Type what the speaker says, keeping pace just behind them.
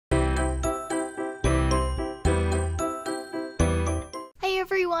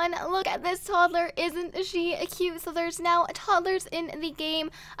everyone, look at this toddler. Isn't she cute? So there's now toddlers in the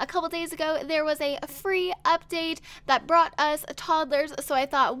game. A couple days ago there was a free update that brought us toddlers, so I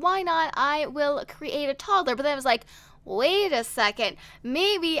thought, why not? I will create a toddler. But then I was like, wait a second,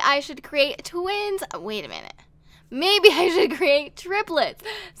 maybe I should create twins. Wait a minute. Maybe I should create triplets.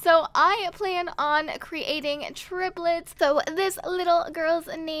 So I plan on creating triplets. So this little girl's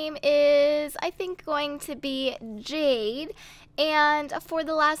name is, I think, going to be Jade. And for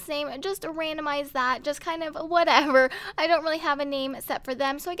the last name, just randomize that, just kind of whatever. I don't really have a name set for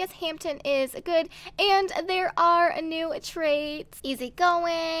them, so I guess Hampton is good. And there are new traits: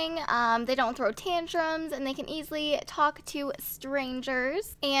 easygoing, they don't throw tantrums, and they can easily talk to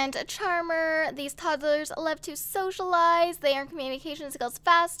strangers. And charmer, these toddlers love to socialize, they learn communication skills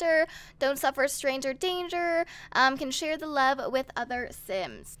faster, don't suffer stranger danger, can share the love with other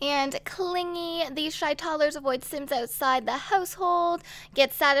Sims. And clingy, these shy toddlers avoid Sims outside the household,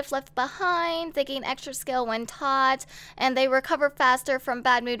 get sad if left behind, they gain extra skill when taught, and they recover faster from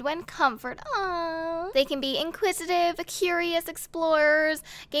bad mood when comfort. Aww. They can be inquisitive, curious explorers,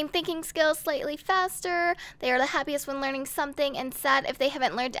 gain thinking skills slightly faster, they are the happiest when learning something, and sad if they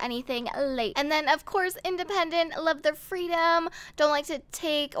haven't learned anything late. And then, of course, independent, love their freedom, don't like to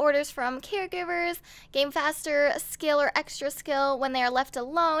take orders from caregivers, gain faster skill or extra skill when they are left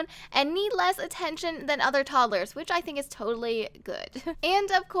alone, and need less attention than other toddlers, which I think is totally good.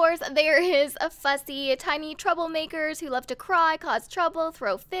 And of course, there is a fussy, tiny troublemakers who love to cry, cause trouble,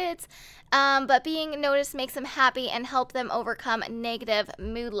 throw fits, but being noticed makes them happy and help them overcome negative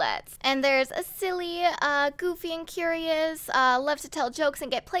moodlets. And there's a silly, goofy and curious, love to tell jokes and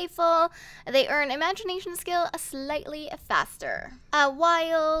get playful. They earn imagination skill slightly faster.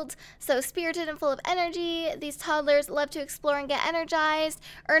 Wild, so spirited and full of energy. These toddlers love to explore and get energized,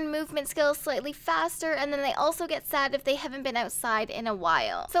 earn movement skills slightly faster, and then they also get sad if they haven't been outside in a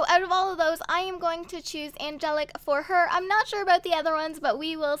while. So out of all of those, I am going to choose Angelic for her. I'm not sure about the other ones, but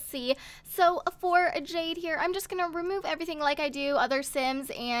we will see. So for Jade here, I'm just going to remove everything like I do other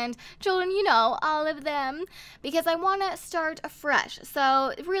Sims and children, you know, all of them, because I want to start fresh.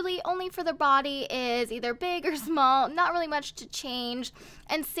 So really only for the body is either big or small, not really much to change,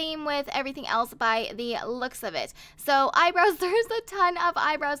 and same with everything else by the looks of it. So eyebrows, there's a ton of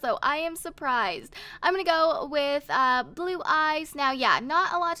eyebrows though. I am surprised. I'm going to go with blue eyes. Now, yeah,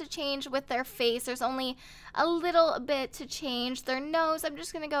 not a lot to change with their face. There's only a little bit to change. Their nose, I'm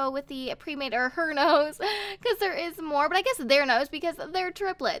just going to go with the pre-made, or her nose, because there is more, but I guess their nose because they're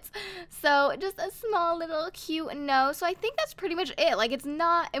triplets. So just a small little cute nose. So I think that's pretty much it. Like, it's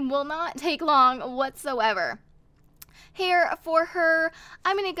not, and will not take long whatsoever. Hair for her,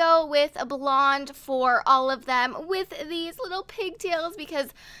 I'm going to go with a blonde for all of them with these little pigtails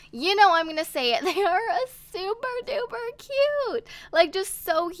because, you know, I'm going to say it, they are super duper cute. Like, just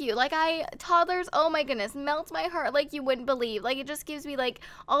so cute. Like, toddlers, oh my goodness, melts my heart like you wouldn't believe. Like, it just gives me, like,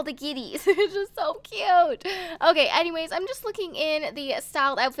 all the giddies. It's just so cute. Okay, anyways, I'm just looking in the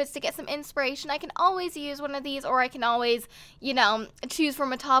styled outfits to get some inspiration. I can always use one of these, or I can always, you know, choose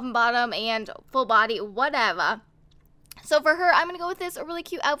from a top and bottom and full body, whatever. So for her, I'm going to go with this really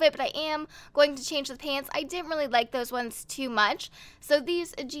cute outfit, but I am going to change the pants. I didn't really like those ones too much. So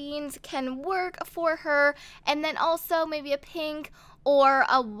these jeans can work for her. And then also maybe a pink or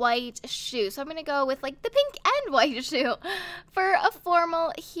a white shoe. So I'm going to go with like the pink and white shoe. For a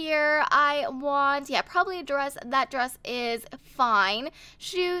formal here, I want, yeah, probably a dress. That dress is fine.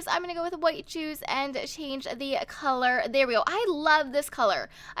 Shoes, I'm going to go with white shoes and change the color. There we go. I love this color.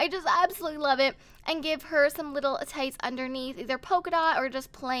 I just absolutely love it. And give her some little tights underneath, either polka dot or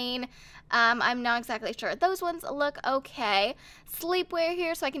just plain. I'm not exactly sure. Those ones look okay. Sleepwear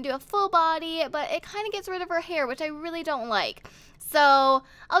here, so I can do a full body, but it kind of gets rid of her hair, which I really don't like. So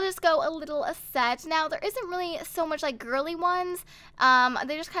I'll just go a little set. Now, there isn't really so much like girly ones.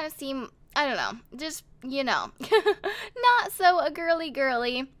 They just kind of seem, I don't know, just, you know, not so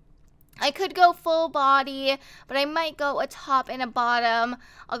girly. I could go full body, but I might go a top and a bottom.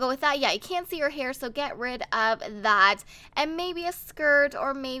 I'll go with that. Yeah, you can't see her hair, so get rid of that. And maybe a skirt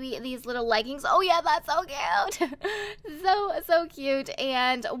or maybe these little leggings. Oh, yeah, that's so cute. so cute.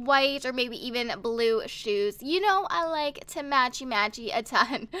 And white or maybe even blue shoes. You know, I like to matchy a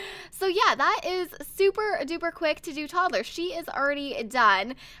ton. So, yeah, that is super duper quick to do toddler. She is already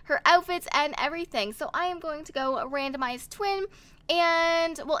done. Her outfits and everything. So, I am going to go randomized twin.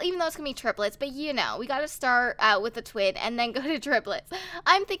 And, well, even though it's going to be triplets, but you know, we got to start out with a twin and then go to triplets.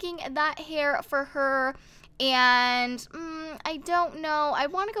 I'm thinking that hair for her, and I don't know. I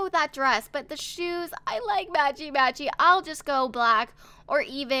want to go with that dress, but the shoes, I like matchy. I'll just go black or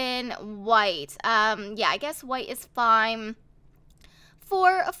even white. Yeah, I guess white is fine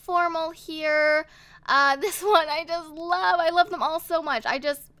for a formal here, this one I just love. I love them all so much. I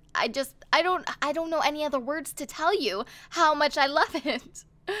don't know any other words to tell you how much I love it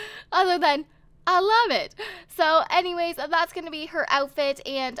other than I love it. So anyways, that's going to be her outfit,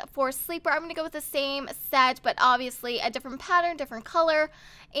 and for sleeper, I'm going to go with the same set, but obviously a different pattern, different color,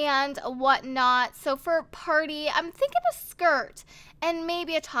 and whatnot. So for party, I'm thinking a skirt and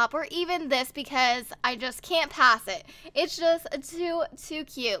maybe a top, or even this, because I just can't pass it. It's just too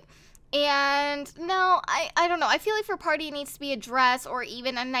cute. And no, I don't know. I feel like for party it needs to be a dress or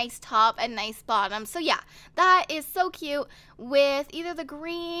even a nice top and nice bottom. So yeah, that is so cute with either the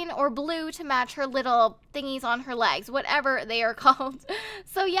green or blue to match her little thingies on her legs, whatever they are called.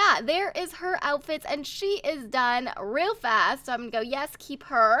 So yeah, there is her outfits, and she is done real fast. So I'm gonna go, yes, keep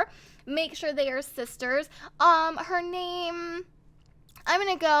her. Make sure they are sisters. Her name, I'm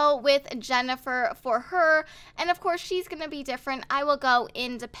going to go with Jennifer for her, and of course she's going to be different. I will go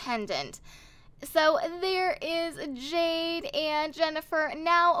independent. So there is Jade and Jennifer.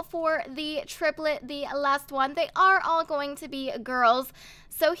 Now for the triplet, the last one. They are all going to be girls.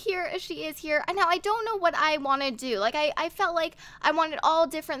 So here she is here. And now I don't know what I want to do. Like I felt like I wanted all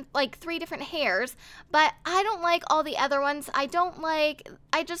different, like 3 different hairs, but I don't like all the other ones. I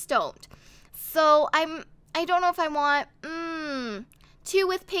just don't. So I don't know if I want 2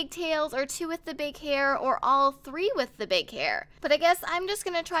 with pigtails or 2 with the big hair, or all 3 with the big hair. But I guess I'm just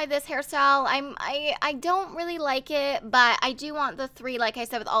gonna try this hairstyle. I don't really like it, but I do want the 3, like I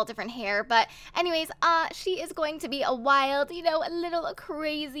said, with all different hair. But anyways, she is going to be a wild, you know, a little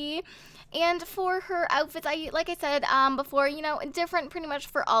crazy. And for her outfits, like I said before, you know, different pretty much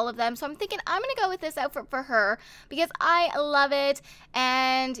for all of them. So I'm thinking I'm going to go with this outfit for her because I love it.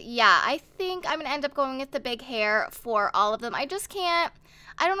 And yeah, I think I'm going to end up going with the big hair for all of them. I just can't.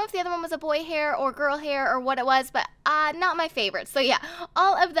 I don't know if the other one was a boy hair or girl hair or what it was, but not my favorite. So yeah,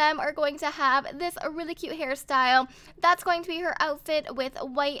 all of them are going to have this really cute hairstyle. That's going to be her outfit with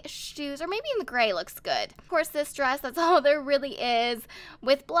white shoes, or maybe in the gray looks good. Of course, this dress, that's all there really is,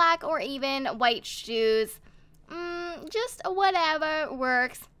 with black or even white shoes. Just whatever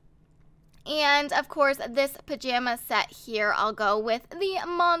works. And of course, this pajama set here, I'll go with the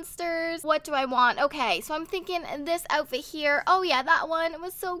monsters. What do I want? Okay, so I'm thinking this outfit here. Oh yeah, that one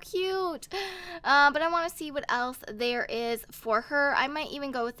was so cute. But I want to see what else there is for her. I might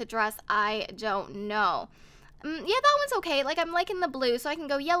even go with the dress. I don't know. Yeah, that one's okay. Like, I'm liking the blue, so I can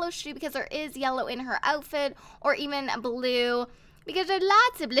go yellow shoe because there is yellow in her outfit, or even blue, because there's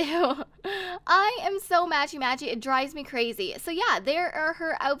lots of blue. I am so matchy-matchy. It drives me crazy. So yeah, there are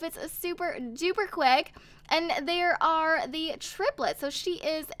her outfits, super duper quick. And there are the triplets. So she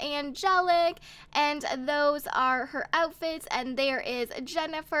is angelic, and those are her outfits. And there is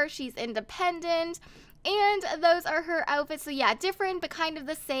Jennifer. She's independent. And those are her outfits. So yeah, different but kind of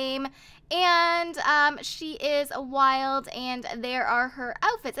the same. And she is wild, and there are her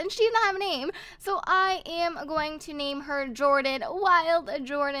outfits. And she doesn't have a name, so I am going to name her Jordyn. Wild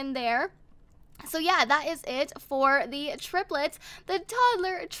Jordyn there. So yeah, that is it for the triplets, the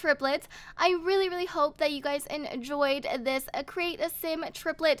toddler triplets. I really hope that you guys enjoyed this Create a Sim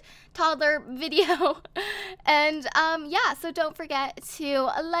triplet toddler video. And yeah, so don't forget to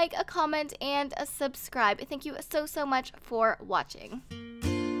like, comment, and subscribe. Thank you so much for watching.